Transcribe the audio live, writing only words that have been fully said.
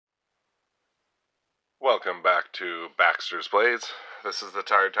Welcome back to Baxter's Blades. This is the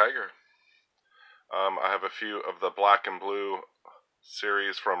Tired Tiger. I have a few of the black and blue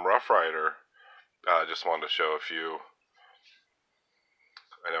series from Ryder. I just wanted to show a few.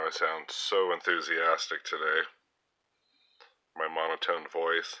 I know I sound so enthusiastic today. My monotone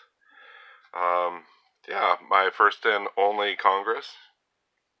voice. Yeah, my first and only Congress.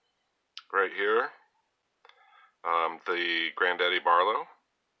 Right here. The Granddaddy Barlow.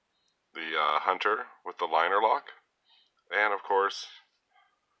 The Hunter with the liner lock. And of course,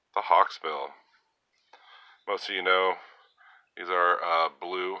 the Hawksbill. Most of you know these are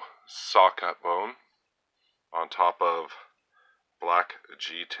blue saw cut bone on top of black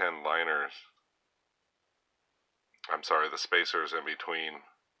G10 liners. I'm sorry, the spacers in between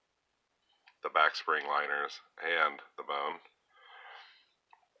the back spring liners and the bone.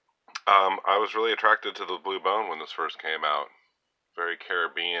 I was really attracted to the blue bone when this first came out. Very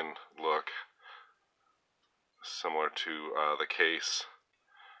Caribbean look, similar to the case,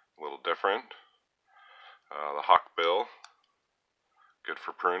 a little different. The Hawkbill, good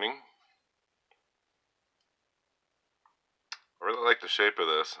for pruning. I really like the shape of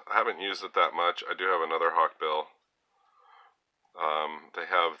this. I haven't used it that much. I do have another Hawkbill. They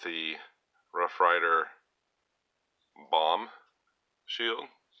have the Ryder bomb shield.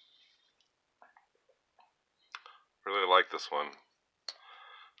 Really like this one.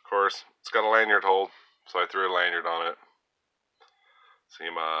 Of course, it's got a lanyard hold, so I threw a lanyard on it.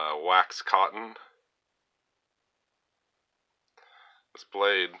 Some wax cotton. This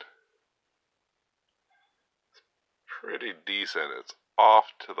blade is pretty decent. It's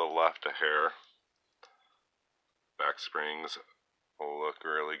off to the left a hair. Back springs will look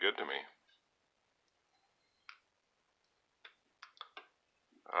really good to me.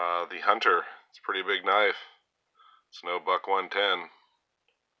 The Hunter, it's a pretty big knife. It's no buck 110.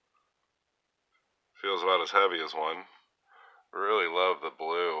 Feels about as heavy as one. Really love the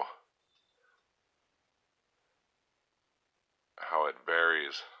blue. How it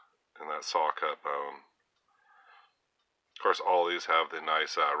varies in that saw cut bone. Of course, all these have the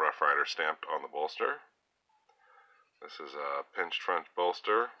nice Ryder stamped on the bolster. This is a pinched front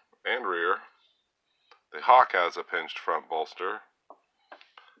bolster and rear. The Hawk has a pinched front bolster.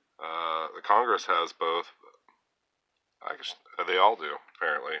 The Congress has both. I guess they all do,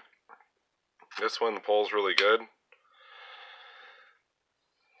 apparently. This one pulls really good.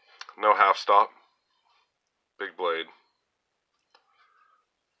 No half stop. Big blade.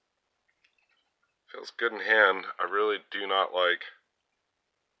 Feels good in hand. I really do not like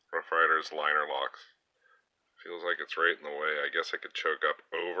Ryder's liner locks. Feels like it's right in the way. I guess I could choke up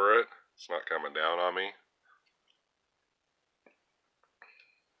over it. It's not coming down on me.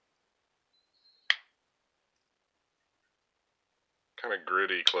 Kind of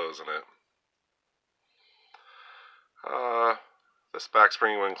gritty closing it. This back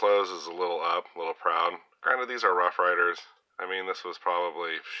spring when closed is a little up, a little proud. Granted, these are Ryders. I mean, this was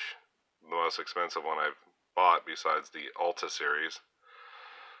probably the most expensive one I've bought besides the Alta series.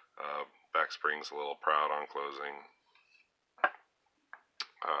 Back spring's a little proud on closing.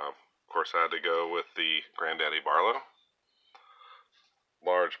 Of course, I had to go with the Granddaddy Barlow.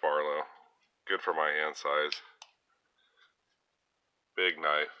 Large Barlow. Good for my hand size. Big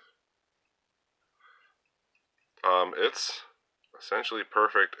knife. It's essentially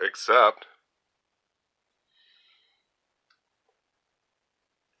perfect, except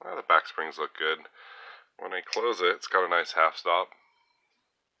the back springs look good. When I close it, it's got a nice half stop.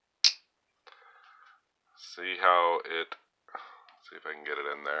 See how it, see if I can get it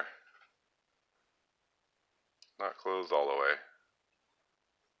in there. Not closed all the way.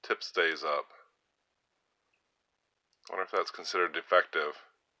 Tip stays up. I wonder if that's considered defective.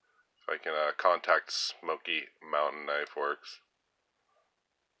 If I can contact Smoky Mountain knife works.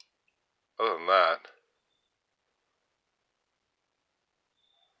 Other than that,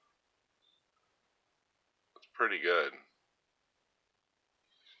 it's pretty good.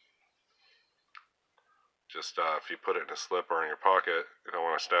 Just if you put it in a slip or in your pocket, you don't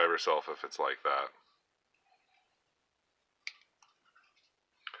want to stab yourself if it's like that.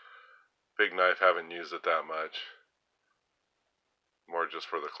 Big knife, haven't used it that much. More just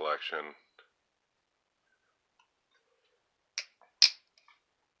for the collection.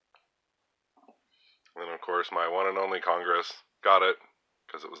 And then of course my one and only Congress. Got it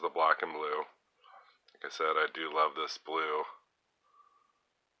because it was the black and blue. Like I said, I do love this blue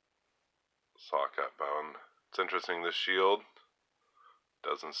saw cut bone. It's interesting, this shield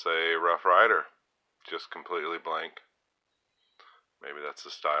doesn't say Ryder, just completely blank. Maybe that's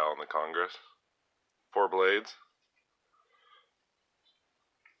the style on the Congress. 4 blades.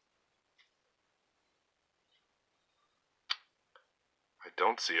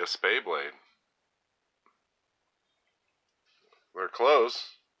 don't see a spay blade. They're close.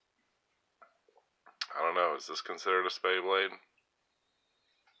 I don't know, is this considered a spay blade?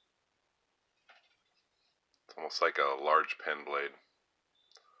 It's almost like a large pen blade.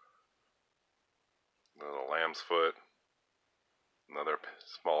 A little lamb's foot. Another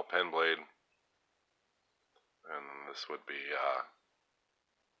small pen blade. And this would be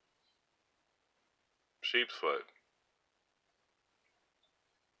sheep's foot.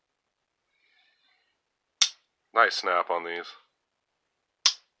 Nice snap on these.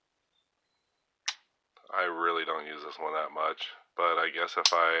 I really don't use this one that much, but I guess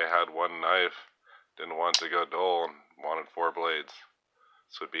if I had one knife, didn't want to go dull, and wanted 4 blades,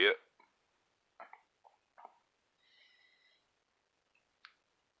 this would be it.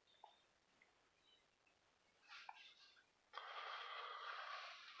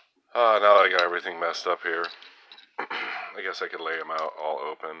 Now that I got everything messed up here, I guess I could lay them out all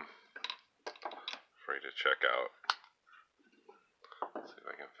open for you to check out. See if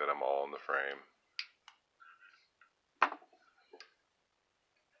I can fit them all in the frame.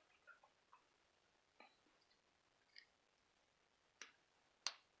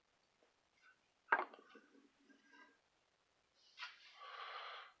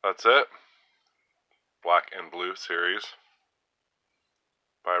 That's it. Black and Blue series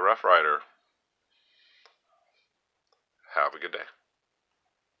by Ryder. Have a good day.